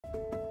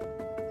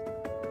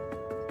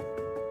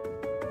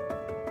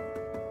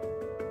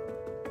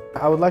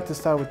I would like to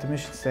start with the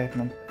mission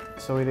statement.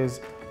 So it is,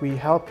 we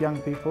help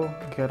young people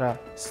get a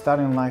start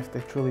in life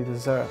they truly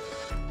deserve.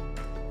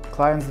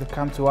 Clients that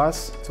come to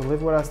us to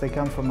live with us, they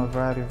come from a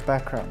variety of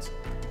backgrounds.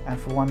 And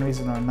for one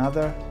reason or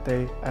another,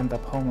 they end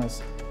up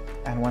homeless.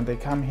 And when they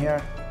come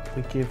here,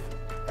 we give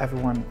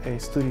everyone a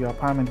studio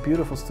apartment,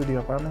 beautiful studio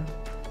apartment.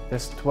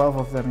 There's 12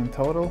 of them in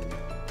total.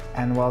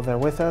 And while they're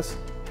with us,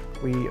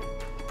 we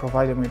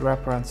provide them with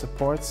wraparound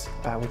supports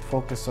with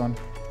focus on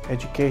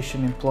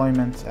education,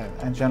 employment,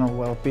 and general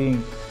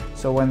well-being.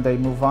 So when they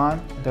move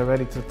on, they're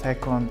ready to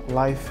take on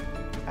life,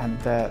 and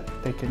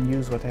they can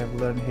use what they have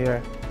learned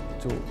here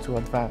to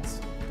advance.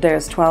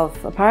 There's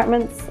 12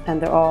 apartments, and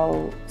they're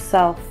all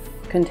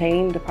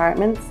self-contained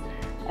apartments.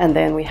 And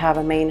then we have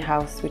a main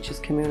house, which is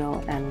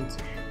communal, and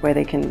where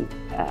they can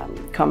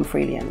come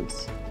freely and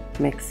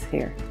mix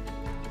here.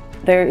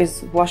 There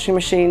is washing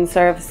machine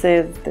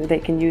services that they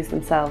can use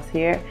themselves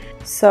here.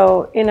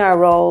 So in our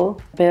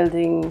role,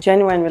 building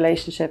genuine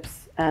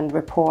relationships and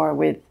rapport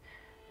with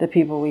the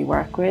people we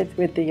work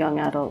with the young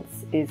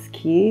adults, is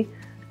key.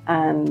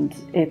 And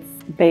it's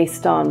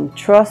based on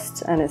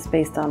trust, and it's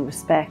based on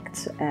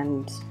respect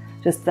and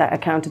just that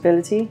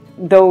accountability.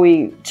 Though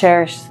we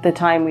cherish the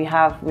time we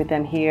have with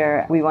them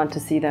here, we want to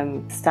see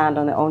them stand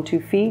on their own 2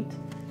 feet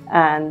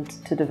and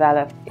to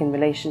develop in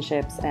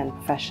relationships and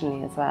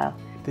professionally as well.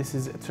 This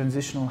is a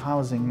transitional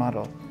housing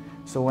model.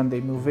 So when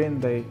they move in,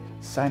 they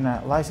sign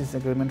a license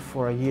agreement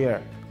for a year.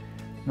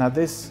 Now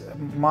this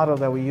model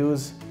that we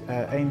use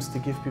aims to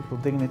give people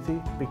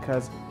dignity,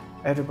 because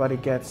everybody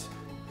gets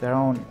their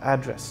own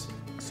address.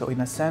 So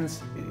in a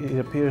sense, it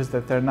appears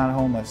that they're not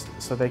homeless.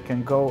 So they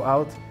can go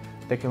out,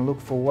 they can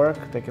look for work,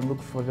 they can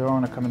look for their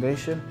own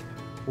accommodation.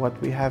 What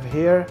we have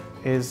here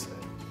is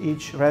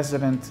each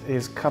resident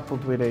is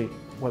coupled with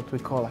what we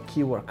call a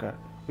key worker,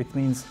 which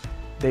means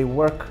they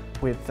work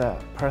with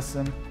a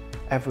person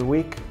every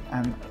week,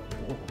 and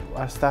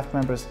our staff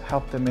members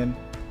help them in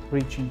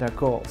reaching their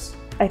goals.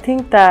 I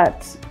think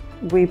that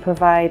we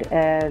provide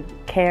a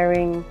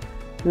caring,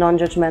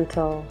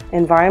 non-judgmental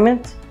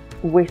environment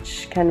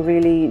which can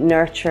really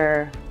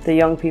nurture the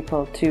young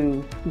people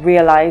to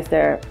realize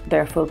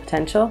their full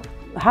potential,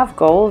 have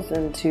goals,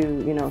 and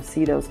to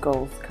see those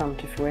goals come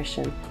to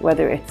fruition.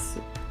 Whether it's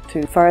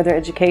to further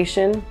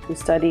education, to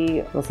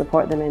study, we'll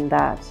support them in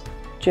that.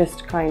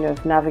 Just kind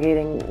of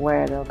navigating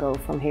where they'll go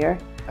from here.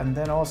 And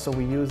then also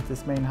we use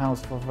this main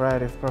house for a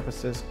variety of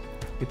purposes.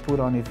 We put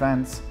on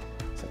events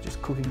such as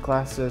cooking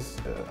classes,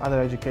 other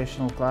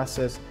educational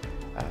classes,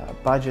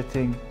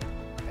 budgeting,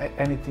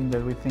 anything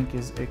that we think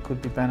it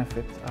could be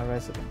benefit our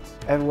residents.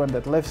 Everyone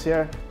that lives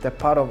here, they're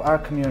part of our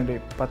community,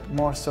 but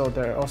more so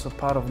they're also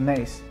part of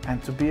Naas.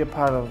 And to be a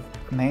part of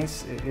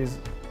Naas is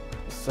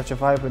such a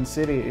vibrant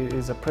city, it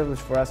is a privilege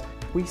for us.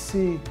 We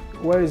see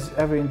where is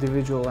every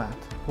individual at.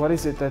 What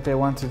is it that they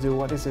want to do?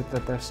 What is it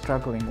that they're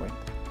struggling with?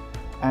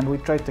 And we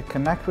try to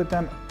connect with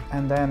them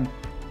and then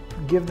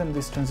give them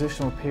this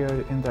transitional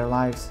period in their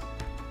lives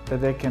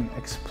that they can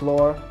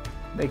explore,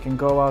 they can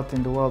go out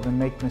in the world and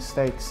make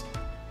mistakes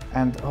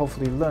and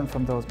hopefully learn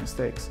from those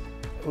mistakes.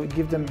 We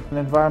give them an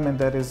environment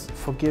that is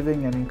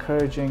forgiving and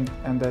encouraging,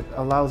 and that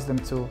allows them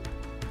to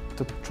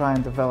try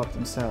and develop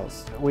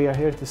themselves. We are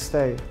here to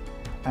stay,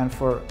 and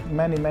for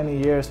many, many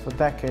years, for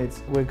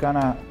decades, we're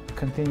gonna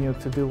continue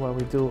to do what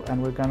we do,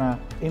 and we're gonna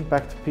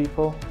impact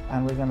people,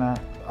 and we're gonna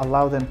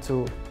allow them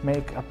to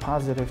make a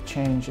positive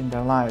change in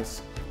their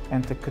lives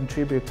and to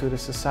contribute to the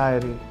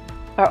society.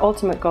 Our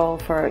ultimate goal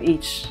for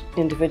each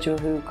individual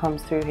who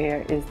comes through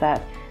here is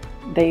that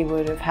they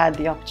would have had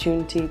the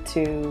opportunity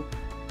to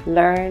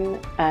learn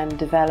and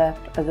develop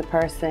as a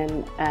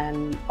person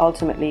and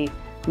ultimately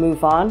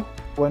move on.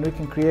 When we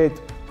can create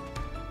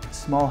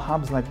small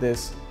hubs like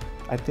this,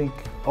 I think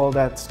all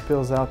that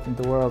spills out in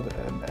the world,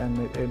 and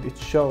it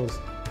shows.